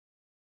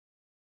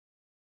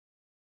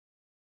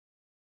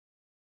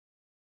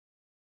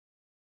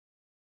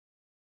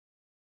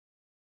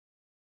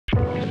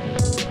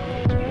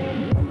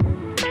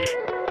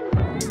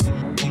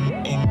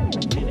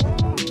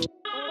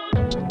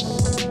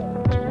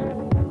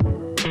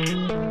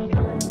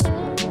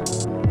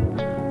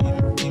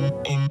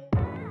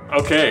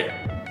Okay,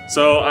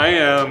 so I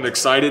am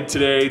excited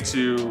today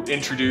to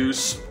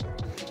introduce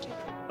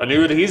a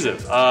new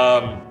adhesive.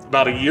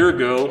 About a year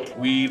ago,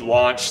 we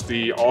launched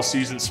the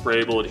all-season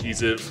sprayable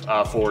adhesive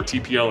for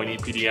TPO and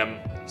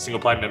EPDM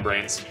single-ply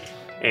membranes.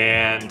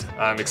 And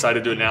I'm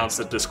excited to announce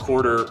that this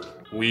quarter,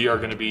 we are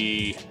gonna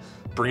be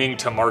bringing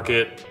to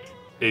market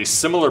a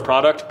similar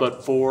product,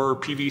 but for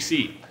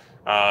PVC.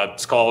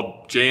 It's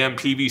called JM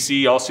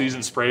PVC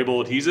all-season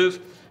sprayable adhesive.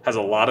 Has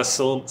a lot of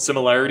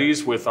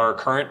similarities with our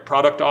current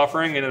product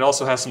offering, and it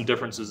also has some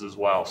differences as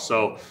well.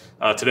 So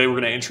today we're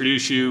going to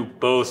introduce you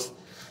both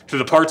to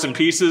the parts and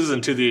pieces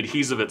and to the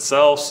adhesive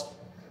itself,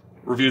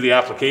 review the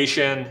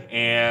application,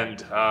 and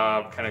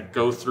kind of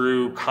go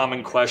through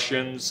common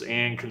questions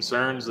and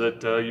concerns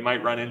that you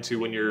might run into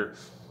when you're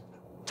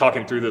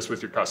talking through this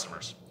with your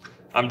customers.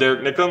 I'm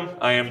Derek Nickham.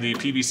 I am the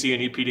PVC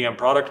and EPDM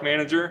product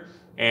manager,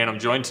 and I'm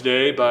joined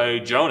today by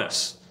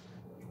Jonas.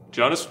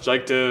 Jonas, would you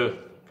like to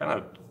kind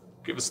of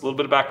give us a little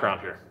bit of background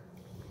here?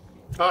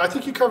 I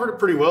think you covered it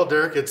pretty well,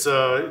 Derek. It's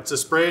a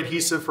spray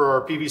adhesive for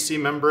our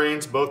PVC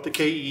membranes, both the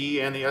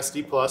KE and the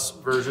SD Plus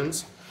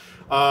versions.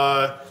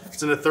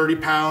 It's in a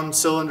 30-pound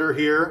cylinder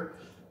here.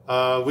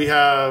 We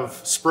have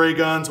spray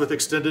guns with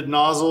extended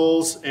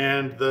nozzles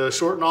and the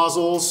short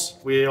nozzles.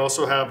 We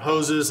also have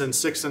hoses in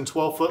 6 and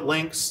 12-foot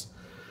lengths.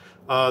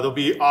 There'll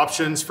be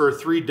options for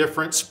 3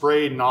 different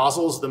spray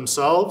nozzles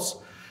themselves.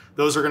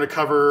 Those are going to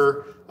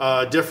cover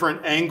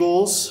different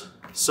angles.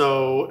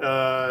 So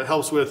it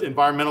helps with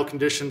environmental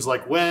conditions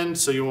like wind.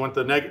 So you want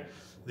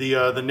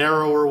the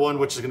narrower one,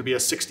 which is going to be a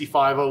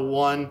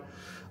 6501.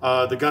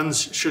 The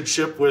guns should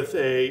ship with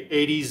a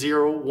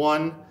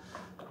 8001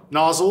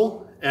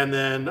 nozzle. And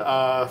then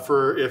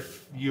for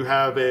if you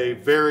have a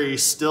very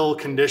still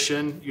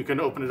condition, you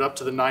can open it up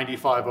to the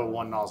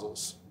 9501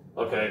 nozzles.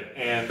 Okay,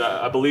 and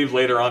I believe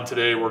later on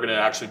today we're going to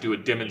actually do a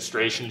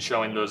demonstration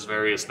showing those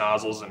various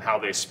nozzles and how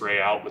they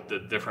spray out with the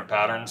different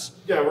patterns.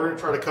 Yeah, we're going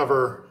to try to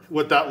cover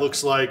what that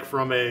looks like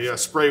from a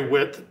spray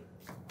width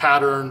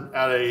pattern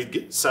at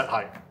a set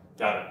height.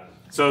 Got it.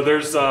 So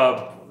there's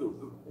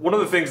one of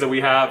the things that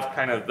we have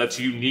kind of that's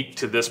unique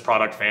to this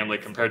product family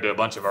compared to a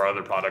bunch of our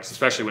other products,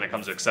 especially when it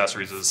comes to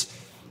accessories, is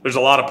there's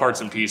a lot of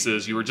parts and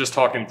pieces. You were just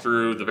talking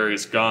through the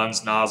various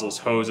guns, nozzles,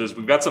 hoses.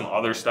 We've got some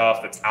other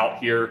stuff that's out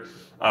here.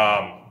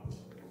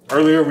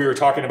 Earlier we were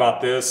talking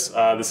about this.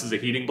 This is a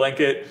heating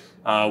blanket.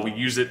 We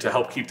use it to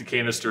help keep the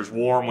canisters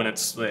warm when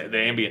the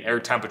ambient air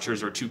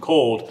temperatures are too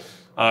cold.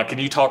 Can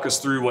you talk us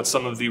through what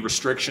some of the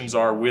restrictions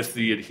are with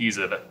the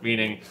adhesive?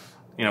 Meaning,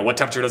 what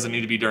temperature does it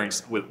need to be during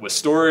with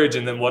storage,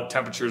 and then what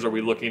temperatures are we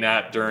looking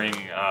at during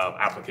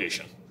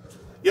application?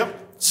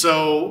 Yep.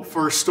 So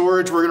for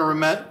storage, we're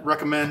going to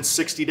recommend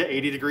 60 to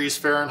 80 degrees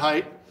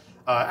Fahrenheit.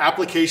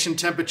 Application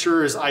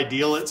temperature is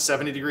ideal at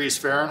 70 degrees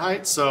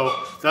Fahrenheit. So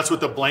that's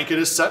what the blanket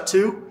is set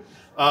to.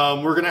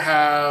 We're going to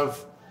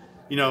have,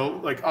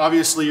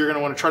 obviously you're going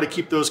to want to try to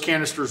keep those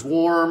canisters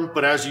warm,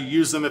 but as you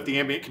use them, if the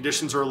ambient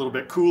conditions are a little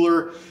bit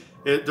cooler,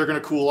 they're going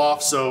to cool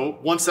off. So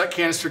once that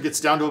canister gets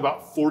down to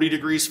about 40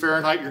 degrees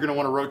Fahrenheit, you're going to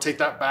want to rotate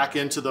that back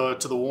into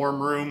the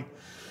warm room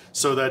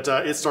so that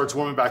it starts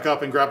warming back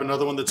up, and grab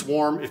another one that's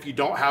warm if you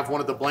don't have one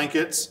of the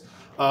blankets.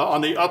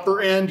 On the upper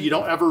end, you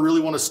don't ever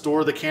really want to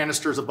store the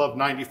canisters above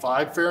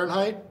 95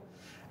 Fahrenheit.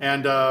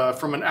 And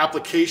from an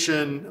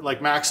application,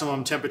 like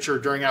maximum temperature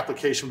during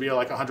application would be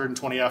like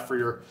 120 F for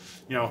your,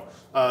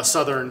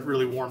 southern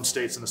really warm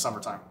states in the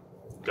summertime.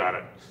 Got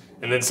it.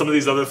 And then some of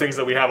these other things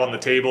that we have on the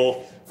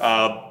table,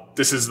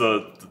 this is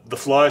the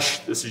flush.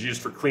 This is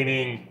used for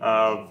cleaning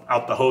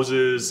out the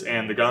hoses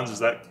and the guns. Is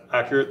that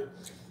accurate?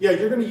 Yeah,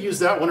 you're going to use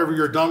that whenever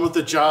you're done with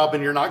the job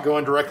and you're not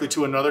going directly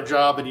to another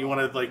job, and you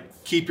want to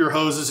keep your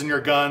hoses and your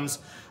guns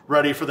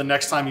ready for the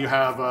next time you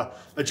have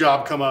a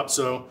job come up.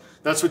 So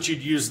that's what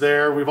you'd use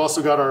there. We've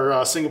also got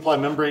our single ply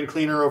membrane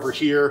cleaner over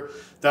here.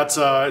 It's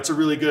a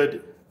really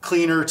good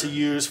cleaner to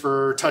use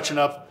for touching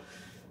up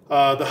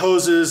the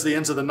hoses, the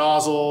ends of the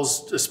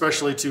nozzles,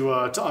 especially to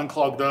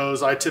unclog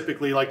those. I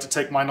typically like to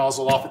take my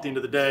nozzle off at the end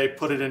of the day,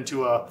 put it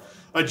into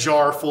a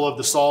jar full of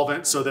the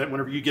solvent so that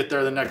whenever you get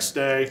there the next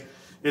day,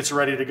 it's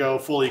ready to go,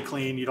 fully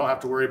clean. You don't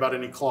have to worry about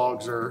any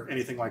clogs or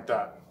anything like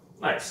that.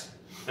 Nice.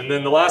 And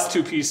then the last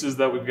 2 pieces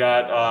that we've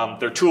got,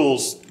 they're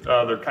tools.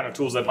 They're kind of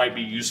tools that might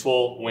be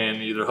useful when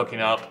either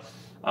hooking up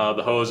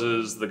the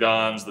hoses, the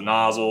guns, the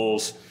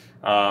nozzles,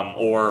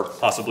 or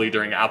possibly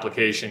during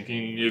application. Can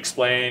you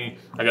explain,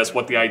 I guess,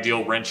 what the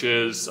ideal wrench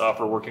is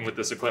for working with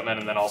this equipment,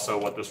 and then also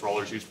what this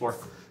roller is used for?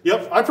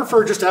 Yep, I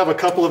prefer just to have a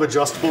couple of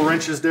adjustable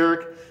wrenches,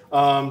 Derek.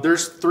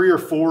 There's 3 or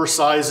 4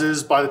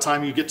 sizes by the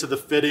time you get to the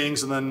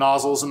fittings and the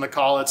nozzles and the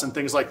collets and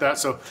things like that.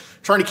 So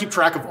trying to keep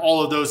track of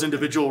all of those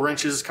individual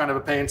wrenches is kind of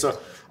a pain. So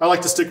I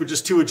like to stick with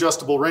just 2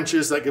 adjustable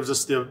wrenches. That gives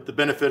us the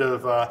benefit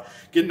of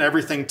getting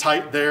everything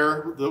tight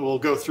there that we'll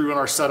go through in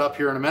our setup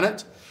here in a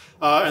minute.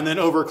 And then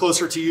over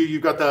closer to you,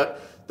 you've got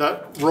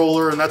that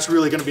roller, and that's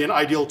really going to be an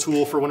ideal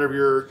tool for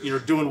whenever you're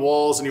doing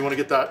walls and you want to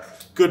get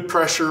that good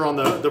pressure on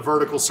the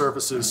vertical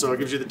surfaces. So it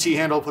gives you the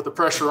T-handle, put the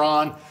pressure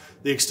on,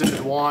 the extended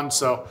wand.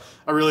 So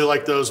I really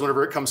like those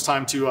whenever it comes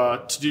time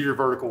to do your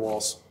vertical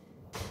walls.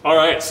 All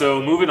right,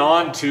 so moving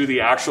on to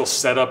the actual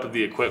setup of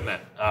the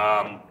equipment.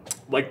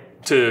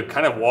 Like to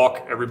kind of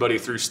walk everybody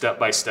through step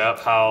by step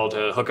how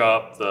to hook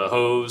up the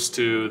hose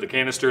to the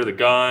canister, the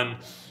gun,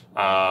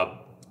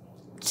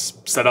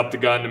 set up the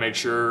gun to make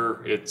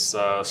sure it's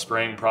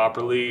spraying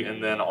properly,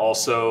 and then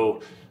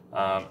also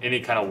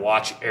any kind of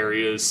watch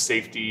areas,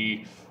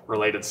 safety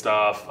related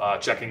stuff,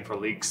 checking for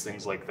leaks,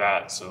 things like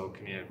that. So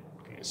can you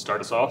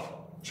start us off?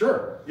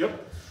 Sure,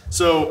 yep.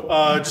 So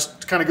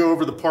just to kind of go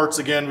over the parts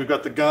again, we've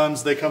got the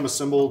guns, they come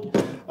assembled.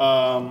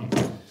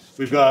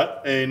 We've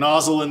got a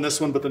nozzle in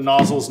this one, but the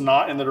nozzle's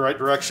not in the right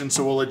direction,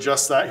 so we'll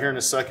adjust that here in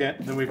a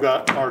second. Then we've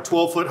got our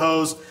 12-foot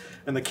hose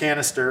and the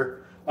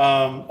canister.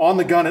 On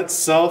the gun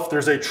itself,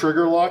 there's a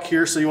trigger lock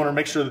here, so you want to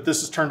make sure that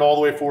this is turned all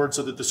the way forward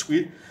so that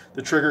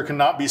the trigger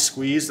cannot be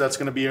squeezed. That's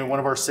going to be one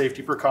of our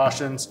safety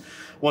precautions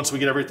once we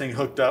get everything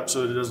hooked up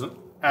so that it doesn't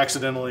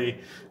accidentally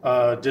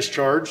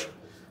discharge.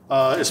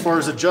 As far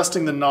as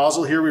adjusting the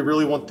nozzle here, we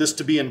really want this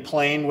to be in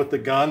plane with the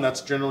gun. That's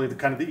generally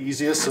kind of the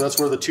easiest. So that's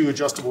where the 2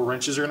 adjustable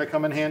wrenches are going to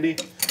come in handy.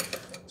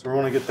 So we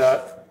want to get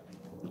that.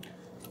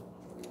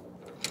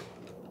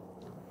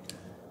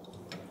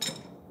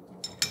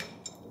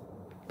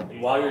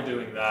 And while you're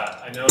doing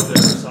that, I know there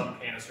are some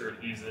canister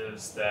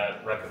adhesives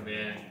that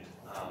recommend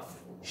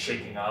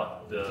shaking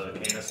up the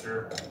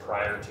canister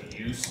prior to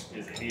use.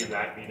 Is any of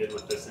that needed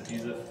with this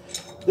adhesive?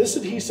 This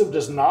adhesive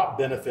does not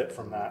benefit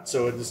from that,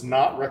 so it is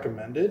not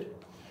recommended.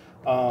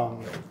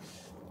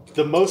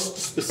 The most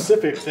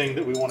specific thing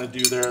that we want to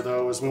do there,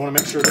 though, is we want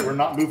to make sure that we're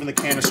not moving the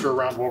canister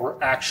around while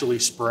we're actually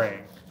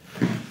spraying.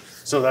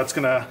 So that's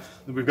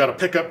we've got a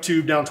pickup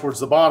tube down towards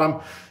the bottom.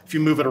 If you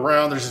move it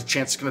around, there's a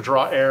chance it's going to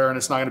draw air, and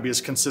it's not going to be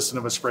as consistent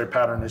of a spray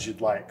pattern as you'd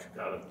like.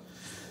 Got it.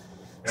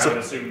 I would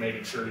assume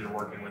making sure you're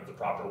working with the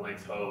proper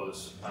length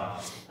hose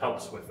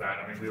helps with that.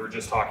 I mean, we were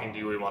just talking,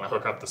 do we want to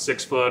hook up the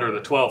 6-foot or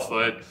the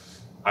 12-foot?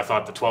 I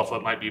thought the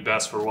 12-foot might be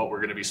best for what we're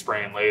going to be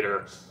spraying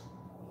later.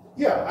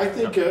 Yeah, I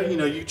think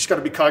you just got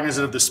to be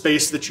cognizant of the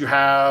space that you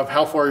have,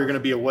 how far you're going to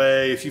be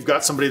away. If you've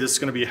got somebody that's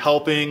going to be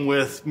helping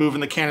with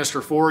moving the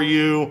canister for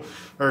you,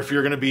 or if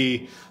you're going to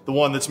be the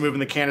one that's moving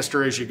the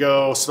canister as you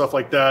go, stuff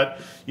like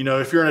that.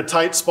 If you're in a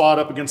tight spot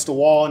up against a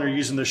wall and you're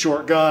using the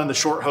short gun, the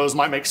short hose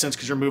might make sense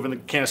because you're moving the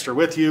canister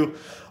with you.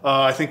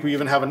 I think we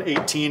even have an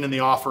 18 in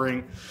the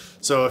offering.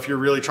 So if you're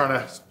really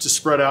trying to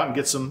spread out and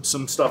get some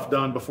stuff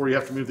done before you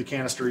have to move the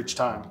canister each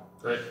time.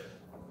 Right.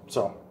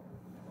 So.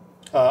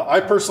 I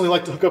personally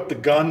like to hook up the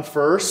gun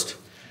first.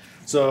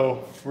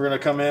 So we're going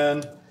to come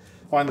in,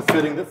 find the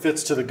fitting that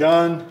fits to the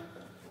gun.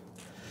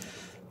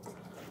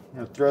 I'm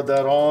going to thread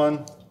that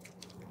on.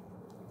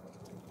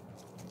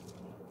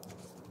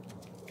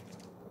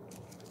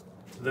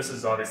 This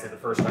is obviously the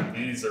first time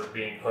these are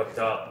being hooked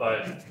up,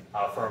 but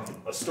from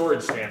a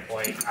storage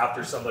standpoint,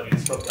 after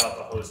somebody's hooked up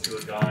a hose to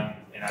a gun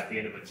and at the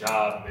end of a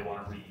job and they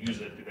want to reuse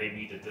it, do they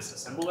need to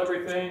disassemble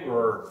everything,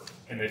 or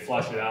can they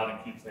flush it out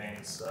and keep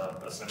things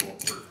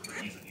assembled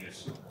for ease of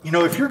use?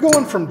 If you're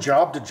going from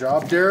job to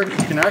job, Derek,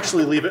 you can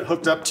actually leave it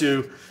hooked up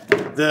to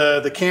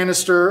the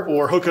canister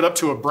or hook it up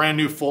to a brand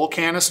new full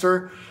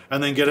canister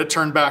and then get it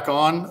turned back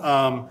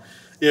on.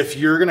 If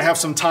you're going to have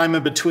some time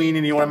in between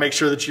and you want to make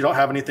sure that you don't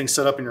have anything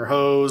set up in your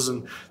hose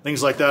and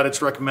things like that,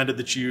 it's recommended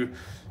that you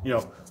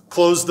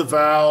close the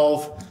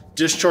valve,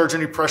 discharge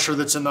any pressure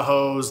that's in the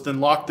hose, then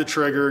lock the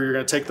trigger. You're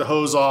going to take the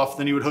hose off,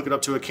 then you would hook it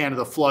up to a can of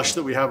the flush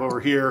that we have over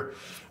here,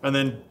 and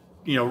then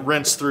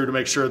rinse through to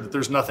make sure that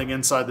there's nothing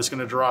inside that's going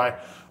to dry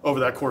over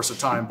that course of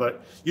time.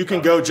 But you can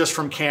go just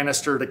from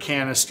canister to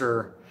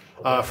canister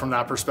from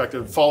that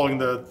perspective, following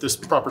this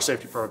proper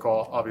safety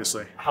protocol,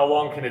 obviously. How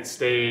long can it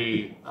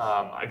stay,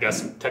 I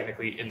guess,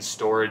 technically in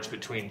storage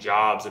between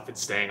jobs if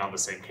it's staying on the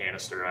same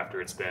canister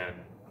after it's been?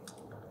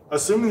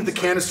 Assuming the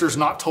canister is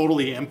not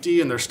totally empty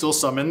and there's still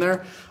some in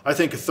there, I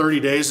think 30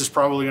 days is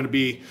probably going to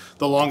be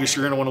the longest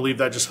you're going to want to leave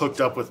that just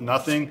hooked up with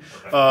nothing.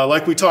 Okay.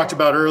 Like we talked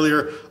about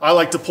earlier, I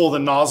like to pull the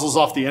nozzles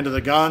off the end of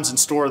the guns and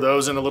store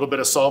those in a little bit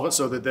of solvent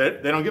so that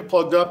they don't get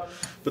plugged up.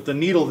 But the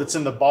needle that's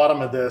in the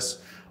bottom of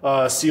this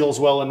seals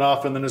well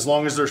enough, and then as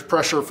long as there's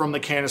pressure from the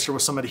canister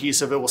with some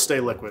adhesive, it will stay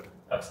liquid.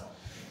 Excellent.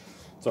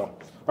 So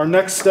our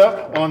next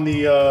step on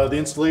the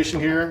installation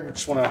here, I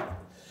just want to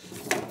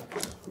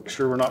make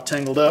sure we're not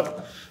tangled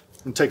up.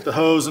 And take the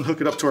hose and hook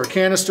it up to our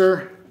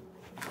canister.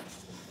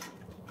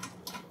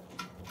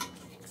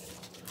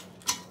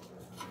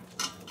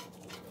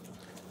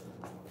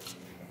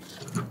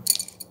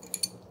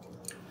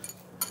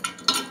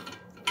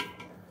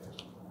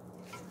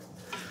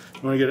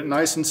 You want to get it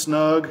nice and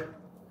snug.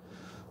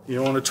 You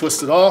don't want to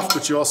twist it off,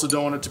 but you also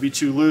don't want it to be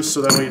too loose,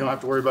 so that way you don't have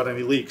to worry about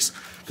any leaks.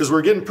 Because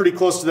we're getting pretty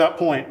close to that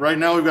point. Right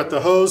now we've got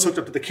the hose hooked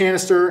up to the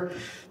canister,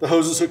 the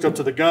hose is hooked up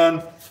to the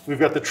gun. We've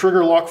got the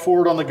trigger lock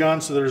forward on the gun,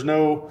 so there's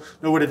no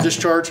way to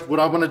discharge. What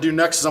I'm going to do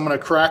next is I'm going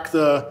to crack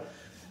the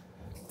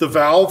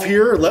valve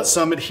here, let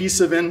some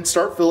adhesive in,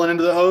 start filling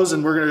into the hose,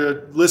 and we're going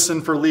to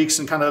listen for leaks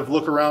and kind of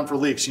look around for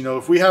leaks.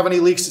 If we have any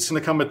leaks, it's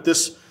going to come at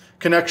this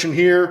connection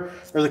here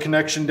or the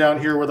connection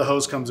down here where the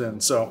hose comes in.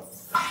 So,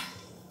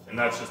 and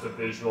that's just a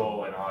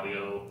visual and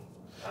audio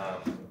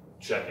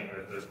checking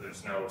that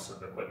there's no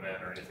sort of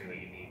equipment or anything that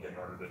you need in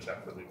order to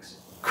check for leaks.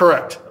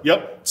 Correct.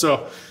 Yep.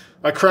 So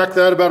I cracked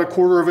that about a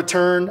quarter of a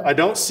turn. I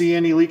don't see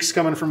any leaks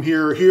coming from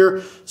here or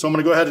here. So I'm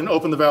going to go ahead and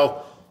open the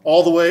valve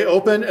all the way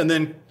open and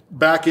then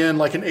back in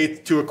like an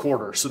eighth to a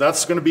quarter. So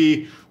that's going to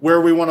be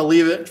where we want to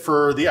leave it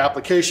for the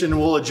application.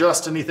 We'll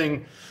adjust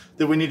anything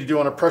that we need to do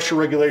on a pressure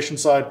regulation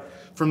side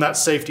from that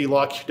safety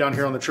lock down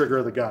here on the trigger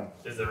of the gun.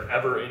 Is there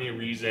ever any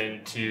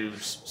reason to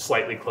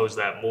slightly close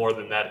that more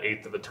than that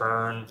eighth of a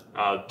turn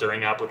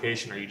during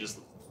application, or you just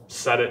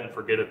set it and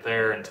forget it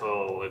there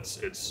until it's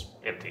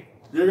empty?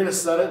 You're going to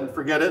set it and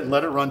forget it and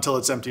let it run till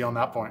it's empty on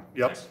that point.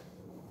 Yep. Nice.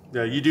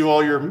 Yeah, you do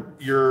all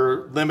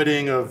your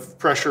limiting of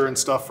pressure and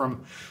stuff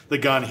from the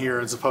gun here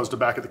as opposed to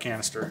back of the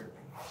canister.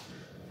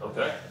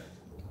 Okay.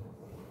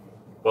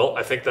 Well,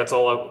 I think that's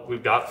all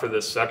we've got for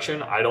this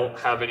section. I don't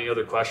have any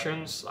other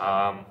questions.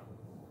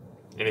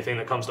 Anything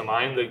that comes to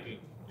mind that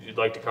you'd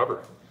like to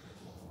cover?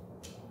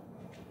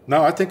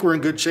 No, I think we're in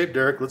good shape,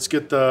 Derek. Let's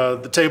get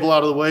the table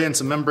out of the way and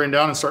some membrane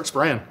down and start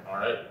spraying. All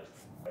right.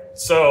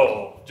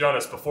 So,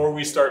 Jonas, before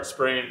we start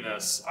spraying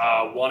this,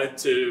 wanted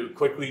to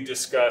quickly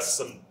discuss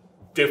some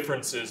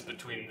differences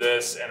between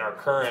this and our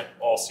current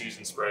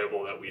all-season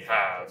sprayable that we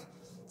have.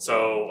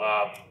 So,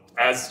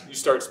 as you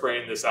start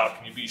spraying this out,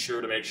 can you be sure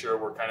to make sure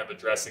we're kind of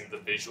addressing the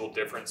visual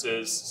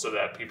differences so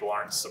that people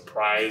aren't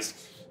surprised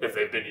if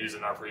they've been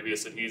using our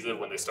previous adhesive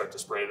when they start to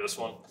spray this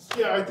one?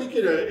 Yeah, I think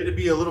it'd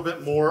be a little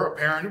bit more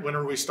apparent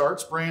whenever we start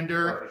spraying,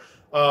 Derek.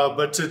 Right.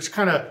 But to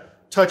kind of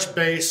touch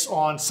base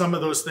on some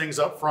of those things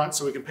up front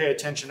so we can pay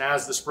attention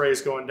as the spray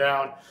is going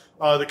down.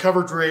 The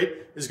coverage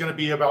rate is going to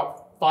be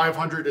about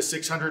 500 to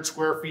 600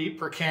 square feet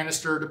per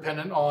canister,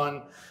 dependent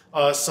on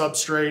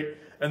substrate.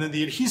 And then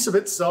the adhesive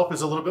itself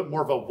is a little bit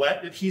more of a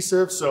wet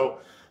adhesive. So,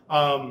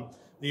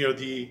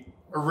 the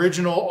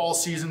original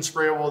all-season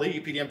sprayable, the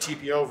EPDM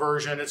TPO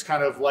version, it's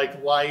kind of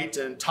like light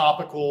and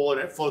topical, and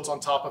it floats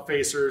on top of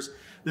facers.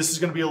 This is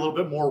going to be a little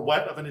bit more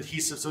wet of an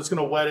adhesive, so it's going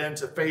to wet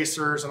into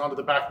facers and onto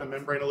the back of the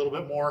membrane a little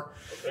bit more.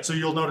 Okay. So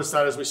you'll notice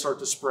that as we start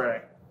to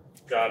spray.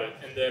 Got it.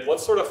 And then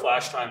what sort of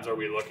flash times are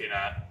we looking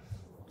at?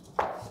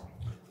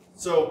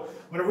 So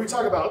whenever we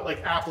talk about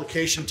like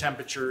application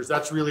temperatures,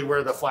 that's really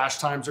where the flash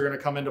times are going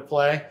to come into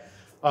play.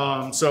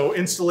 So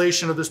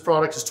installation of this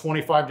product is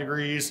 25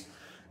 degrees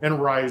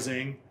and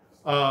rising.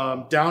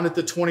 Down at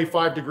the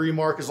 25 degree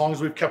mark, as long as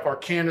we've kept our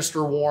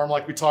canister warm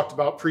like we talked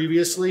about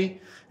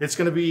previously, it's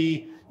going to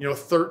be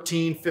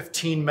 13,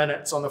 15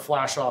 minutes on the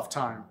flash off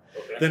time.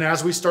 Okay. Then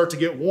as we start to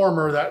get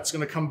warmer, that's going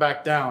to come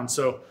back down.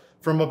 So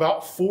from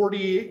about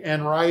 40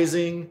 and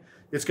rising,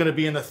 it's going to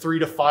be in the 3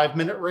 to 5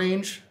 minute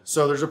range.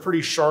 So there's a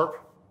pretty sharp,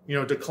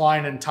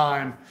 decline in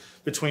time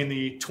between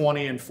the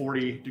 20 and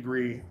 40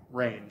 degree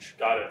range.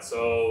 Got it.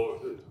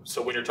 So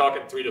when you're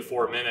talking 3 to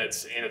 4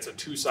 minutes, and it's a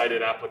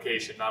two-sided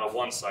application, not a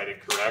one-sided,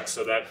 correct?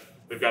 So that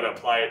we've got to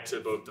apply it to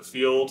both the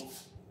field,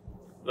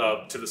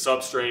 to the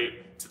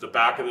substrate, to the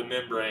back of the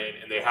membrane,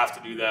 and they have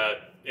to do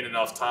that in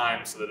enough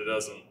time so that it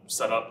doesn't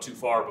set up too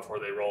far before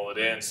they roll it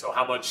in. So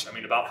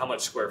about how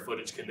much square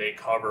footage can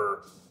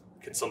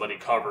somebody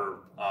cover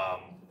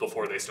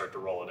before they start to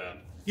roll it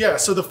in? Yeah,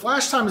 so the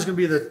flash time is going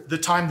to be the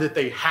time that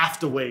they have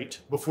to wait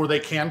before they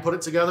can put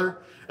it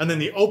together. And then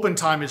the open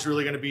time is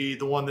really going to be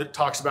the one that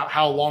talks about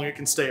how long it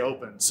can stay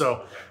open.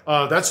 So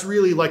that's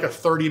really like a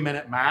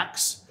 30-minute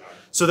max.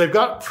 So they've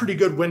got a pretty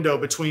good window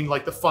between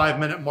like the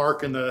 5-minute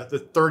mark and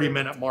the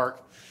 30-minute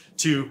mark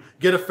to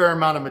get a fair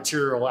amount of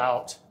material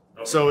out.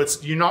 Okay. So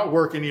you're not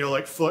working,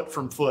 like foot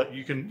from foot.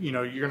 You can, you're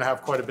going to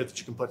have quite a bit that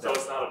you can put down.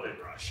 So it's not a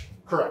big rush.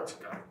 Correct.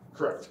 Okay.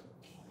 Correct.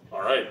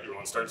 All right, you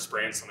want to start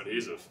spraying some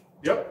adhesive?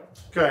 Yep.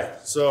 Okay,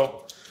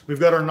 so we've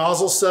got our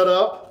nozzle set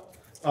up.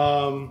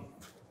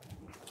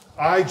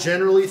 I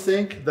generally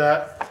think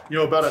that,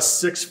 about a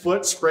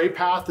 6-foot spray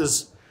path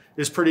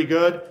is pretty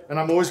good. And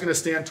I'm always going to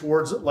stand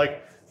towards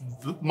like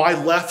my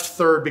left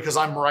third because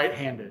I'm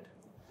right-handed.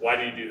 Why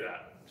do you do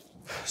that?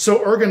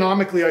 So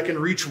ergonomically, I can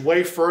reach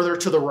way further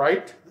to the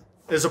right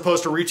as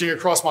opposed to reaching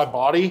across my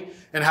body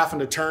and having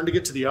to turn to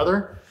get to the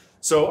other.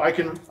 So I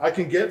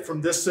can get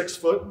from this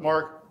 6-foot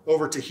mark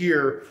over to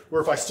here,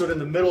 where if I stood in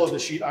the middle of the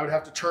sheet, I would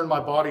have to turn my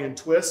body and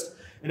twist,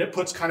 and it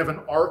puts kind of an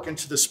arc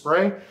into the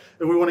spray.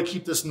 And we want to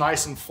keep this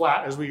nice and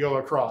flat as we go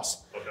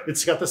across. Okay.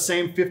 It's got the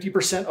same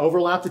 50%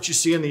 overlap that you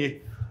see in the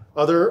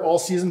other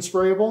all-season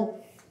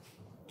sprayable.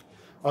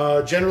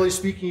 Generally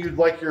speaking, you'd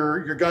like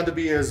your gun to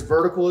be as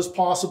vertical as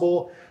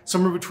possible,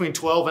 somewhere between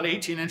 12 and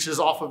 18 inches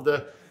off of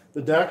the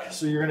deck.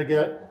 So you're going to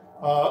get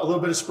a little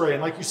bit of spray.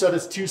 And like you said,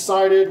 it's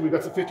two-sided. We've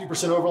got the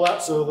 50%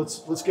 overlap, so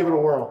let's give it a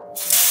whirl.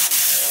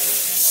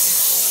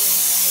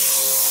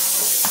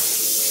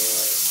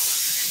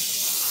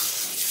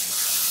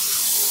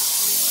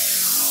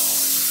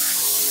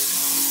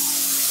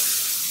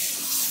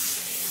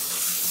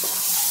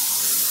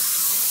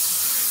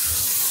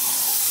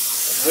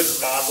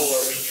 Which nozzle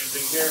are we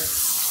using here?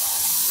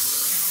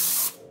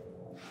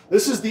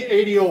 This is the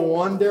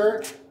 8001,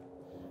 Derek.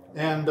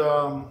 And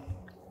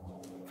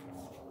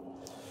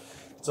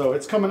so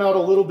it's coming out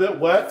a little bit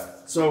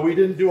wet. So we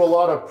didn't do a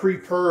lot of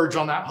pre-purge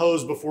on that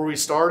hose before we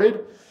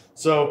started.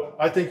 So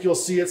I think you'll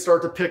see it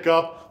start to pick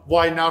up,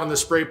 widen out in the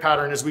spray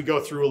pattern as we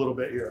go through a little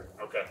bit here.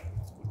 Okay.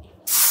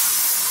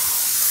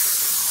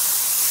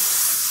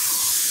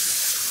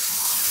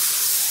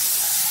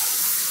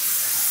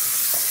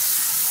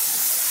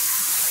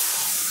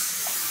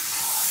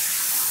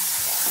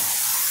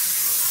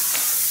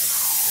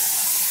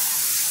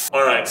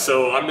 All right,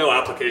 so I'm no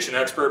application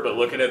expert, but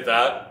looking at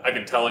that, I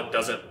can tell it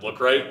doesn't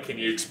look right. Can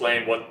you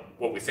explain what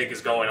we think is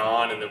going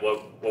on and then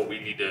what we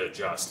need to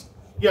adjust?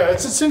 Yeah,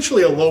 it's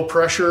essentially a low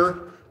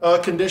pressure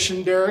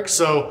condition, Derek.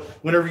 So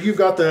whenever you've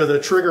got the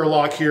trigger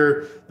lock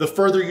here, the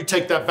further you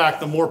take that back,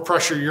 the more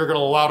pressure you're gonna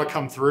allow to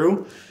come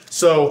through.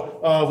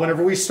 So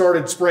whenever we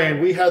started spraying,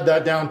 we had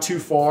that down too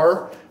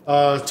far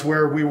to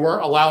where we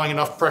weren't allowing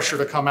enough pressure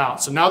to come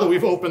out. So now that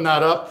we've opened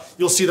that up,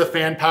 you'll see the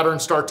fan pattern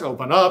start to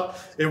open up.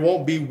 It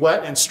won't be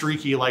wet and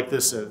streaky like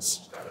this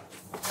is.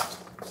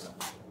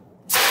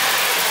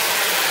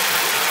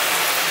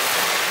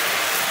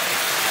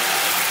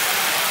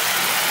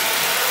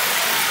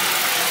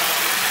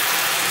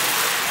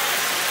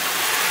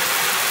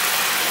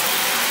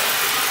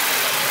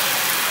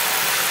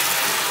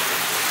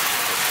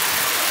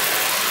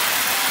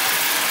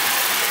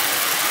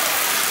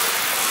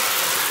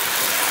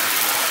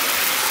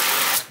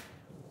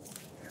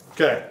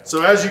 Okay,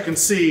 so as you can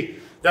see,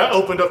 that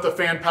opened up the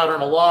fan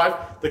pattern a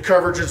lot. The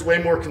coverage is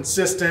way more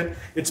consistent.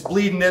 It's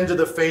bleeding into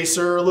the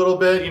facer a little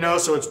bit, you know,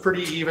 so it's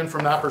pretty even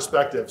from that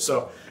perspective.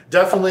 So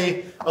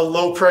definitely a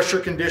low pressure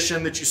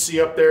condition that you see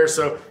up there.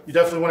 So you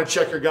definitely want to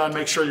check your gun,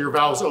 make sure your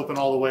valve's open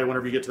all the way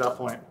whenever you get to that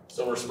point.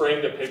 So we're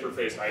spraying the paper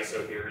face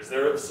ISO here. Is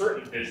there a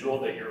certain visual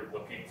that you're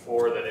looking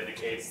for that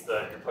indicates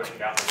that you're pushing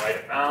down the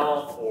right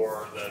amount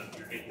or that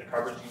you're getting the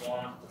coverage you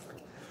want?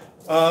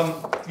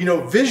 You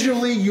know,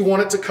 visually you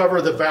want it to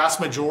cover the vast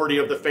majority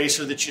of the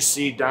facer that you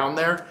see down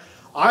there.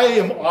 I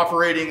am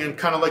operating in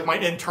kind of like my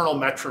internal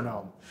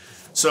metronome.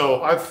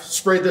 So I've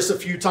sprayed this a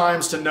few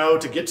times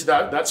to get to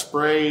that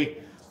spray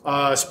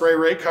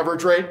rate,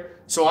 coverage rate.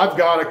 So I've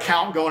got a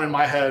count going in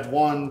my head,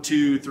 1,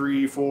 2,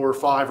 3, 4,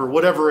 5, or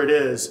whatever it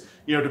is,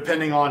 you know,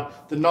 depending on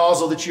the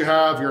nozzle that you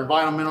have, your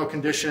environmental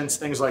conditions,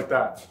 things like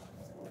that.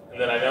 And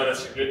then I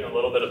noticed you're getting a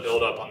little bit of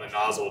buildup on the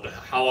nozzle.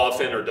 How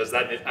often, or does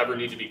that ever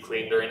need to be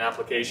cleaned during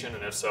application?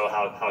 And if so,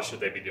 how should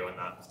they be doing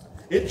that?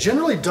 It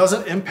generally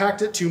doesn't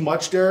impact it too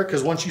much, Derek,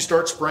 because once you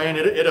start spraying,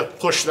 it'll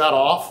push that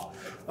off.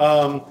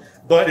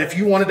 But if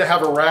you wanted to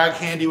have a rag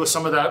handy with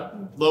some of that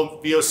low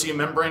VOC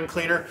membrane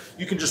cleaner,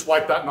 you can just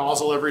wipe that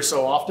nozzle every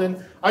so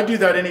often. I do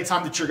that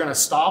anytime that you're going to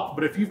stop,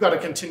 but if you've got a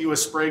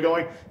continuous spray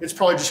going, it's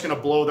probably just going to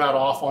blow that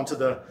off onto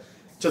the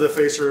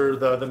facer,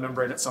 the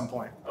membrane at some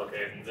point.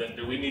 Okay, and then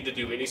do we need to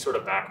do any sort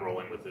of back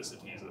rolling with this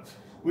adhesive?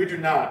 We do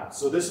not.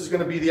 So this is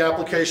going to be the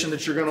application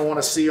that you're going to want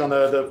to see on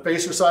the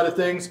facer side of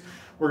things.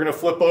 We're going to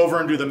flip over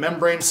and do the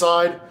membrane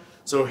side.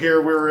 So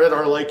here we're at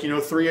our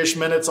 3-ish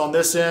minutes on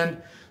this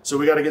end. So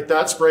we got to get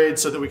that sprayed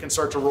so that we can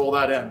start to roll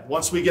that in.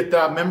 Once we get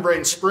that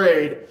membrane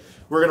sprayed,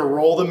 we're going to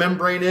roll the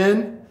membrane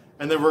in,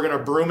 and then we're going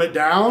to broom it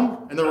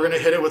down, and then we're going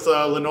to hit it with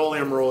a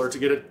linoleum roller to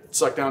get it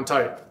sucked down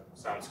tight.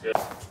 Sounds good.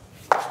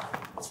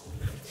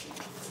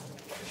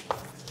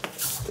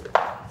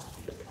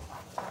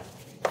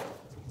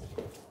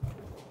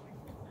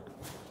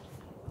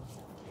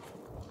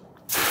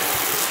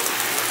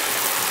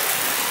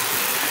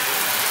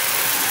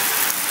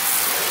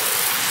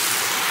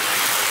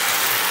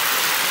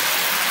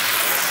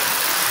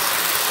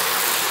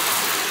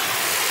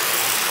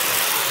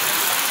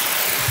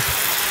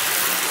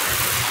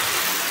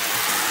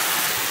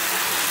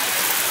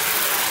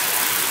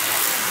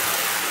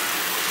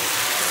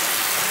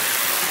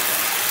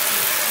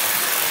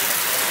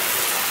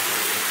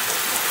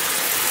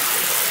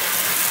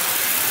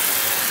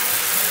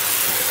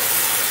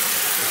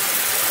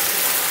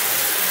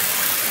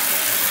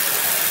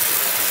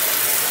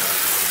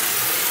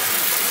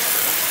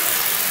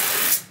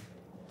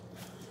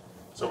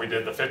 So we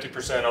did the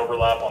 50%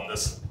 overlap on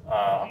this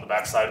on the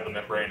back side of the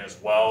membrane as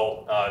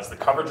well. Is the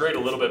coverage rate a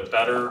little bit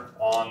better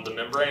on the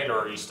membrane, or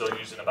are you still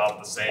using about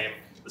the same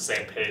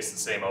pace, the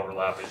same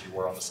overlap as you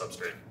were on the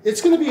substrate?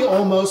 It's going to be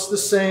almost the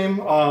same.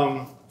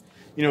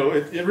 You know,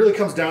 it really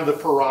comes down to the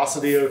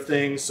porosity of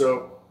things.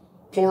 So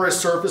porous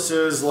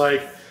surfaces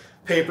like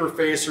paper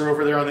facer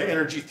over there on the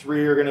Energy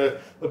 3 are going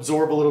to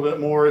absorb a little bit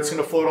more. It's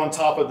going to float on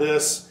top of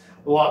this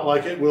a lot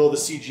like it will the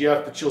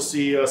CGF that you'll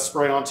see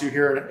spray onto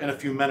here in a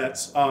few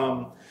minutes.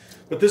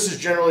 But this is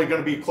generally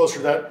going to be closer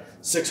to that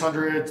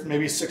 600,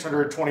 maybe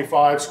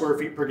 625 square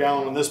feet per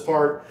gallon on this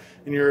part,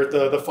 and you're at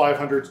the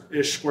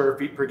 500-ish square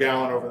feet per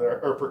gallon over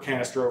there, or per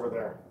canister over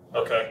there.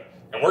 Okay,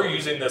 and we're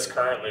using this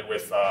currently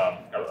with,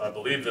 I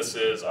believe this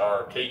is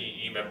our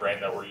KEE membrane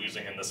that we're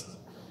using in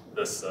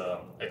this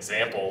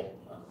example,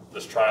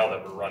 this trial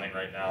that we're running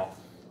right now.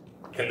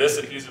 Can this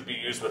adhesive be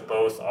used with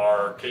both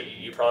our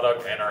KEE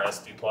product and our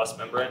SD Plus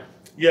membrane?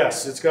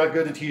 Yes, it's got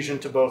good adhesion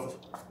to both.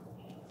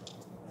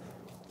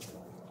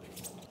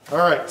 All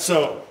right,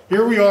 so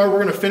here we are.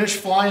 We're going to finish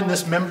flying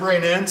this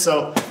membrane in.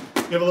 So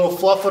give a little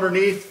fluff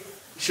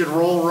underneath, should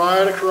roll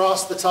right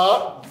across the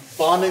top,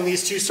 bonding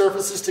these two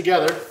surfaces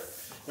together.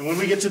 And when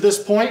we get to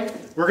this point,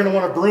 we're gonna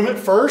wanna broom it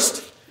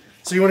first.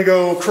 So you wanna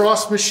go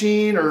cross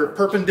machine or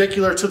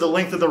perpendicular to the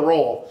length of the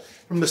roll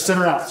from the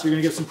center out. So you're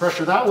gonna get some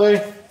pressure that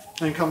way,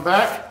 then come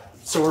back.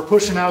 So we're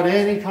pushing out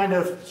any kind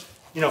of,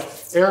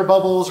 air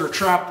bubbles or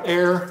trapped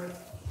air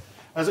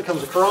as it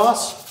comes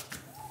across.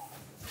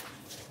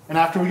 And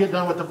after we get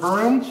done with the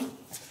broom,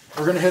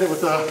 we're gonna hit it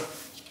with a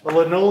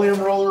linoleum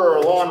roller or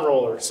a lawn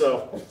roller.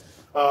 So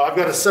I've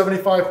got a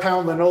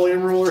 75-pound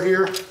linoleum roller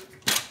here.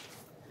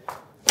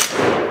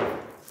 I'm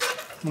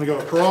gonna go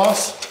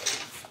across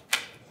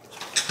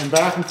and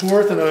back and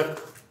forth in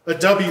a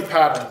W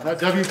pattern. That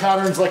W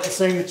pattern is like the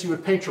same that you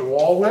would paint your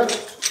wall with.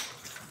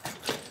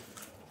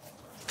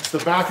 It's the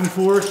back and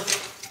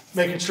forth,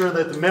 making sure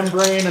that the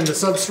membrane and the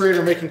substrate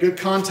are making good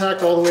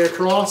contact all the way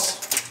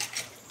across.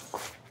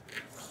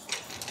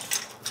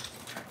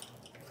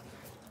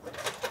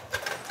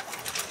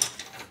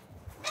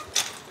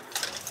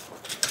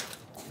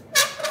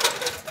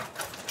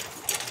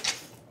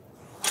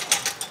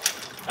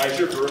 As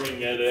you're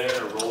brooming it in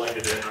or rolling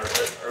it in,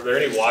 are there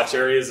any watch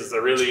areas? Is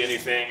there really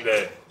anything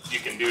that you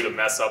can do to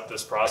mess up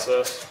this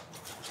process?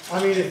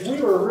 I mean, if we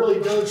were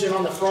really diligent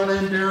on the front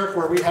end, Derek,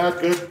 where we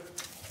had good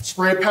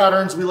spray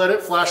patterns, we let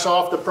it flash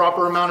off the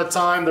proper amount of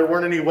time, there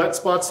weren't any wet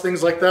spots,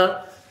 things like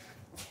that.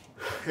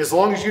 As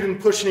long as you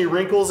didn't push any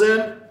wrinkles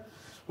in,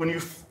 when you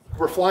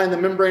were flying the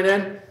membrane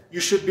in, you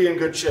should be in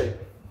good shape.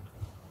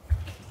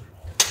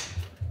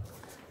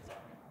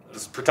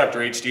 This is Protector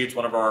HD. It's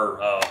one of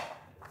our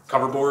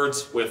cover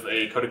boards with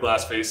a coated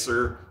glass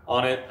facer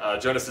on it.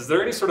 Jonas, is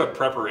there any sort of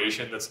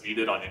preparation that's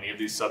needed on any of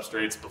these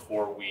substrates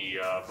before we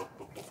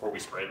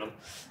spray them?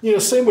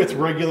 Same with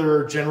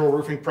regular general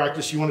roofing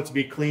practice. You want it to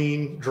be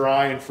clean,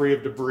 dry, and free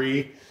of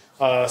debris.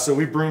 So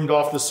we broomed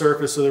off the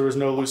surface so there was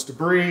no loose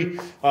debris.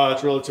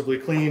 It's relatively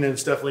clean and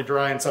it's definitely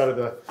dry inside of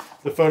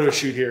the photo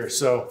shoot here.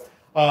 So,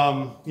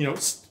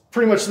 it's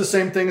pretty much the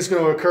same thing is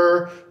going to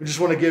occur. We just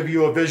want to give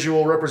you a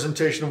visual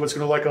representation of what's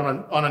going to look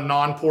on a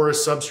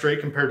non-porous substrate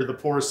compared to the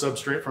porous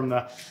substrate from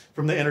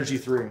the Energy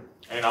 3.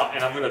 And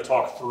I'm going to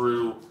talk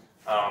through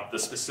the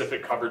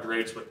specific coverage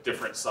rates with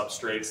different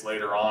substrates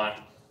later on.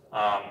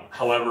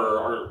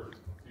 However,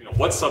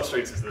 what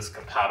substrates is this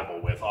compatible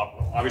with?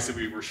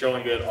 Obviously, we were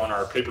showing it on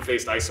our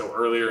paper-faced ISO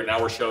earlier, and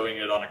now we're showing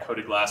it on a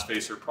coated glass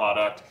facer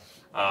product.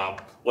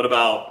 What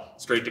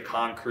about straight to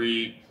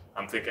concrete?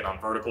 I'm thinking on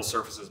vertical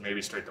surfaces,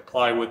 maybe straight to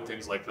plywood,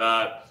 things like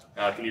that.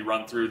 Can you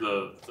run through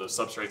the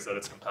substrates that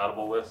it's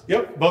compatible with?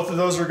 Yep, both of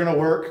those are going to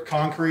work.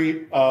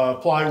 Concrete,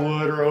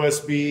 plywood or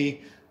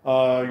OSB,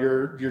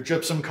 your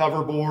gypsum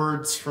cover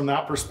boards from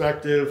that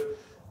perspective.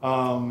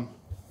 Kind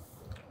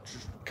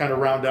of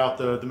round out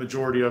the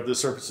majority of the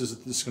surfaces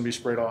that this is going to be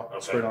sprayed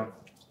on.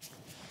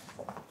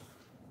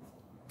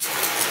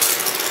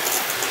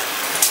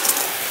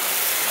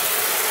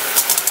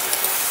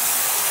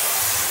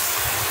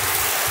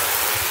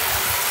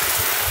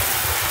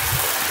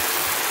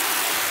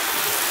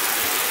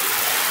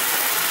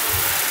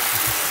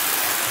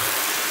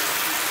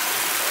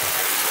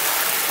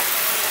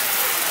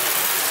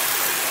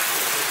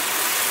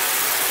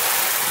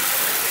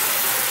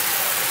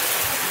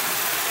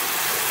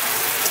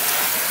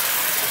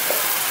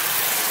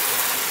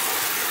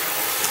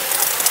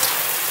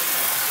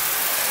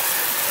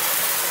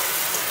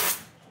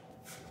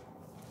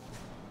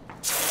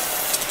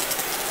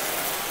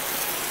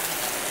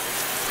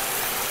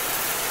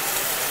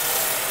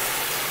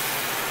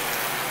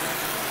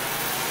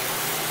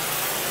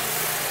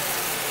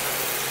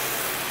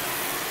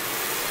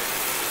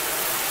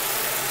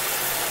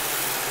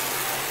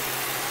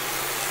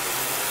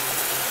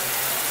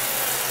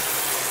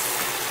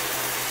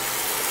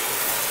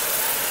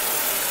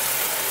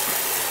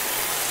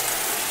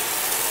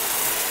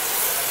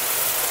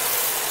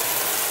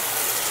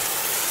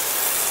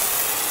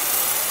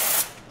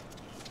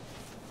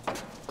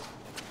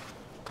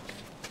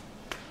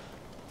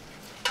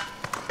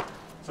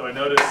 So I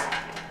noticed,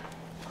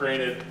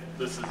 granted,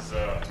 this is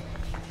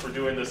we're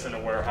doing this in a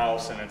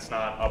warehouse and it's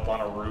not up on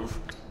a roof,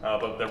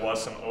 but there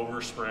was some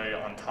overspray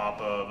on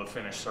top of a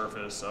finished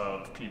surface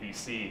of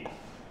PVC.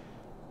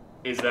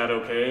 Is that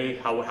okay?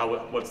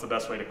 What's the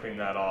best way to clean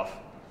that off?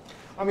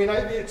 I mean,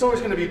 it's always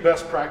going to be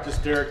best practice,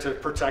 Derek, to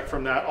protect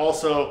from that.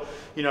 Also,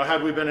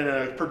 had we been in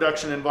a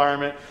production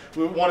environment,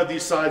 one of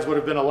these sides would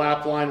have been a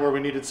lap line where we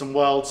needed some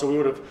weld, so we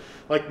would have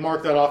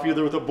marked that off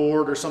either with a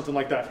board or something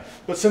like that.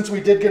 But since we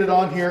did get it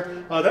on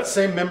here, that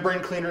same membrane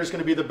cleaner is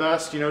going to be the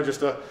best.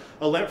 Just a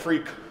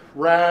lint-free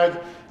rag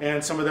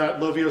and some of that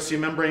low VOC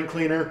membrane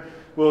cleaner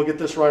will get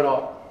this right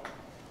off.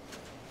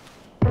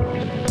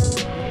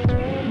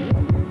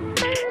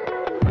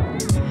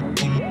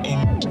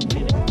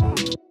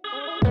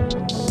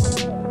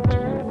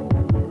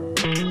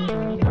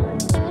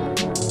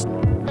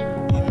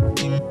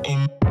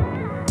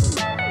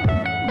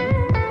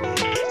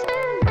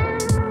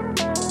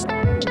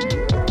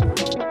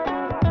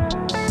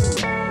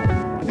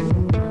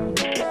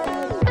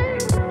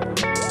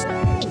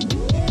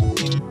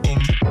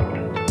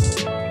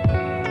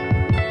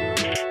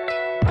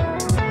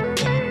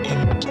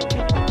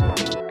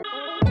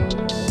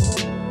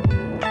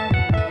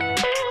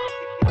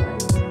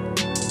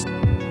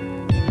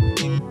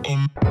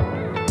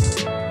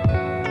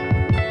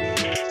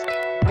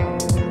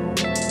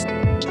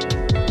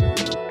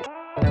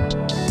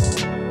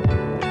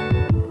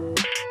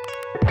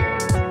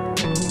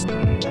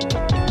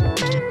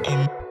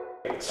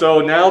 So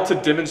now to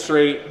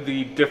demonstrate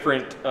the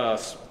different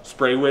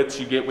spray widths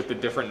you get with the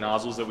different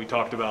nozzles that we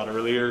talked about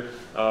earlier,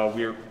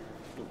 we're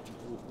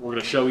going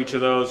to show each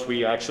of those.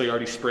 We actually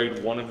already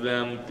sprayed one of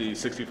them, the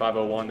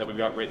 6501 that we've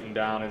got written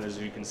down, and as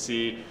you can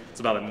see, it's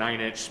about a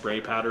 9-inch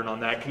spray pattern on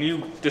that. Can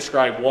you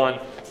describe, one,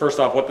 first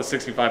off, what the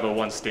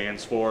 6501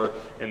 stands for,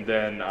 and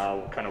then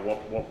kind of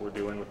what we're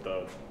doing with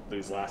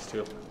these last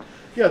two?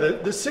 Yeah,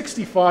 the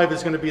 65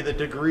 is going to be the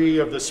degree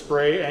of the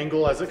spray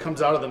angle as it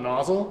comes out of the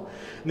nozzle.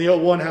 And the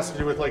 01 has to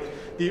do with like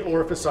the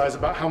orifice size,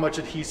 about how much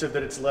adhesive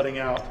that it's letting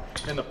out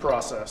in the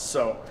process.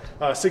 So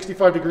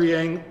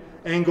 65-degree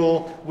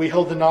angle, we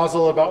held the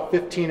nozzle about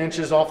 15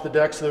 inches off the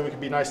deck so that we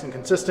could be nice and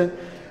consistent.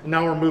 And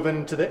now we're moving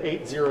into the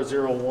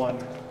 8001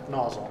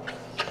 nozzle.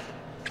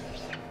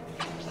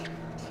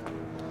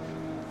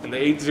 And the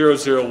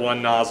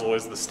 8001 nozzle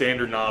is the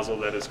standard nozzle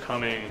that is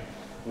coming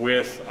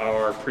with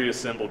our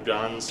pre-assembled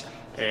guns,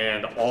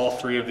 and all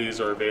three of these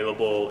are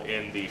available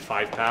in the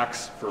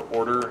 5-packs for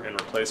order and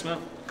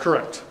replacement.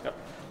 Correct. Yep.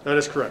 That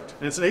is correct.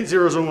 And it's an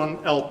 8001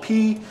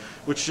 LP,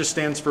 which just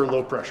stands for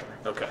low pressure.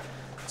 Okay.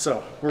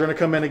 So we're going to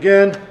come in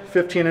again,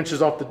 15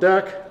 inches off the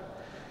deck.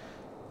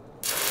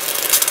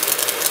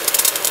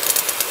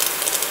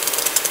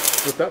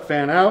 With that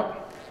fan out.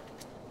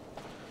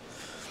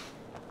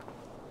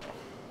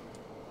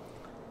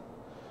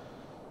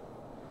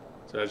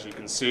 So as you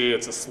can see,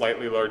 it's a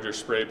slightly larger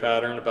spray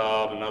pattern,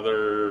 about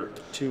another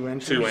 2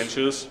 inches. 2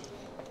 inches.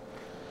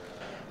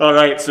 All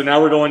right, so now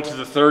we're going to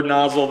the third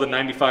nozzle, the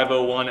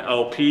 9501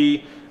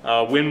 LP.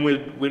 When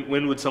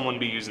would someone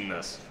be using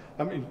this?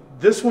 I mean,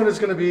 this one is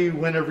going to be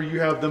whenever you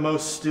have the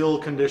most still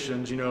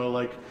conditions, you know,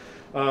 like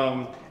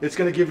it's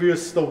going to give you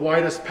the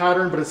widest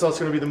pattern, but it's also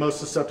going to be the most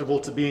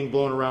susceptible to being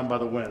blown around by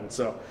the wind.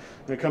 So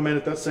I'm going to come in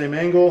at that same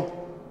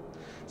angle,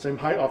 same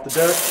height off the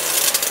deck.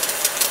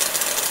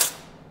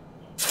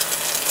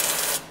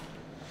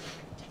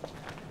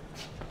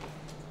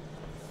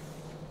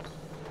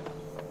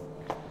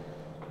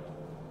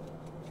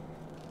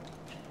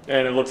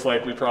 And it looks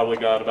like we probably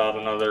got about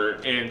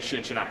another inch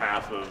and a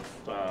half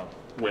of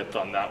width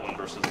on that one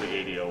versus the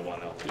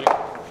 8001 LP.